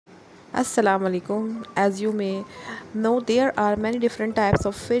Assalamu alaikum. As you may know, there are many different types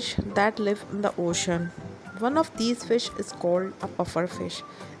of fish that live in the ocean. One of these fish is called a pufferfish.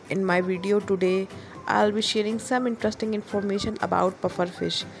 In my video today, I'll be sharing some interesting information about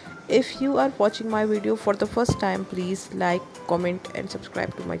pufferfish. If you are watching my video for the first time, please like, comment and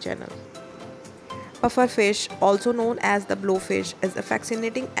subscribe to my channel. Pufferfish, also known as the blowfish, is a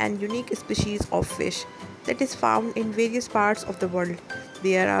fascinating and unique species of fish that is found in various parts of the world.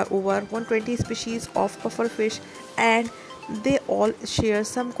 There are over 120 species of pufferfish and they all share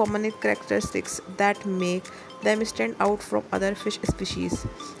some common characteristics that make them stand out from other fish species.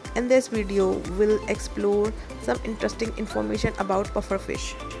 In this video, we'll explore some interesting information about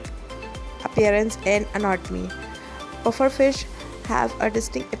pufferfish. Appearance and anatomy. Pufferfish have a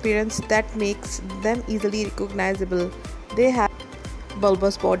distinct appearance that makes them easily recognizable. They have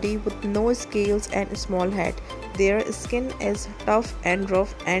bulbous body with no scales and a small head. Their skin is tough and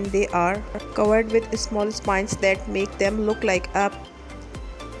rough and they are covered with small spines that make them look like a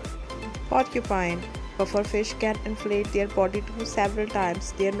porcupine. Pufferfish can inflate their body to several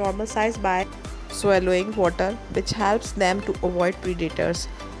times their normal size by swallowing water, which helps them to avoid predators.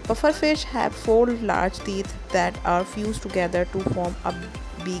 Pufferfish have four large teeth that are fused together to form a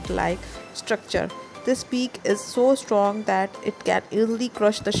beak-like structure. This beak is so strong that it can easily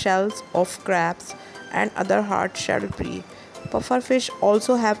crush the shells of crabs and other hard-shelled prey. Pufferfish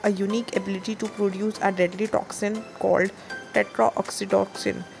also have a unique ability to produce a deadly toxin called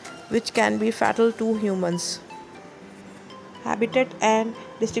tetroxytoxin, which can be fatal to humans. Habitat and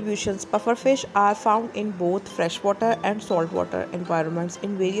distributions. Pufferfish are found in both freshwater and saltwater environments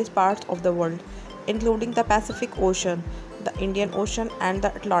in various parts of the world, including the Pacific Ocean, the Indian Ocean, and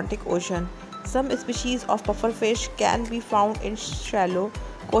the Atlantic Ocean. Some species of pufferfish can be found in shallow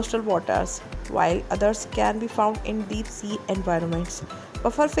coastal waters, while others can be found in deep sea environments.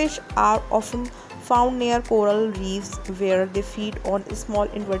 Pufferfish are often found near coral reefs where they feed on small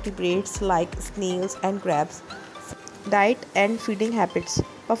invertebrates like snails and crabs. Diet and feeding habits.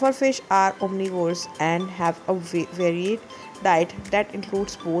 Pufferfish are omnivores and have a varied diet that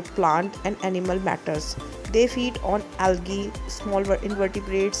includes both plant and animal matters. They feed on algae, small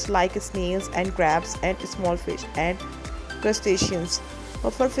invertebrates like snails and crabs, and small fish and crustaceans.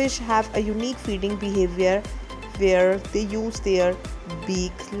 Pufferfish have a unique feeding behavior where they use their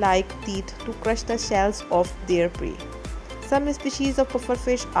beak-like teeth to crush the shells of their prey. Some species of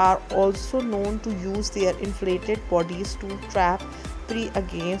pufferfish are also known to use their inflated bodies to trap prey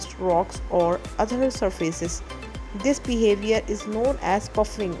against rocks or other surfaces. This behavior is known as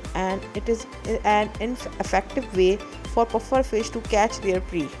puffing and it is an effective way for pufferfish to catch their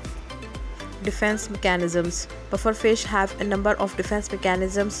prey. Defense mechanisms. Pufferfish have a number of defense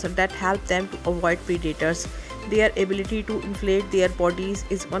mechanisms that help them to avoid predators. Their ability to inflate their bodies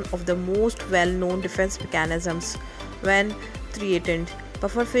is one of the most well-known defense mechanisms. When threatened,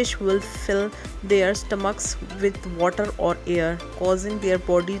 pufferfish will fill their stomachs with water or air, causing their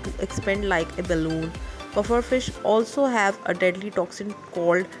body to expand like a balloon. Pufferfish also have a deadly toxin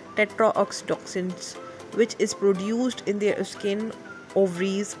called tetroxytoxin, which is produced in their skin,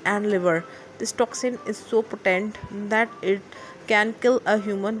 ovaries, and liver. This toxin is so potent that it can kill a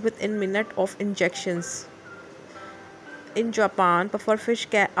human within minutes of injections. In Japan,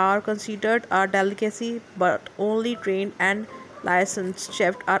 pufferfish are considered a delicacy, but only trained and licensed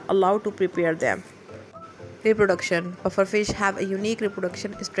chefs are allowed to prepare them. Reproduction. Pufferfish have a unique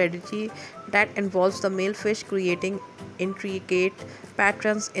reproduction strategy that involves the male fish creating intricate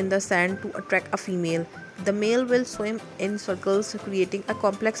patterns in the sand to attract a female. The male will swim in circles, creating a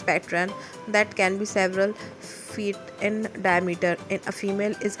complex pattern that can be several feet in diameter. If a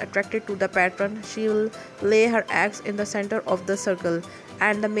female is attracted to the pattern, she will lay her eggs in the center of the circle,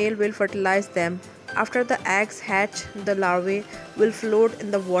 and the male will fertilize them. After the eggs hatch, the larvae will float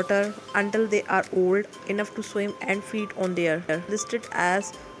in the water until they are old enough to swim and feed on their. Listed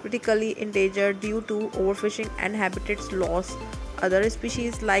as critically endangered due to overfishing and habitat loss. Other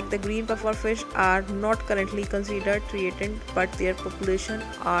species like the green pufferfish are not currently considered threatened, but their population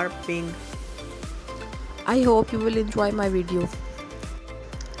are being. I hope you will enjoy my video.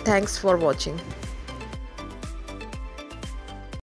 Thanks for watching.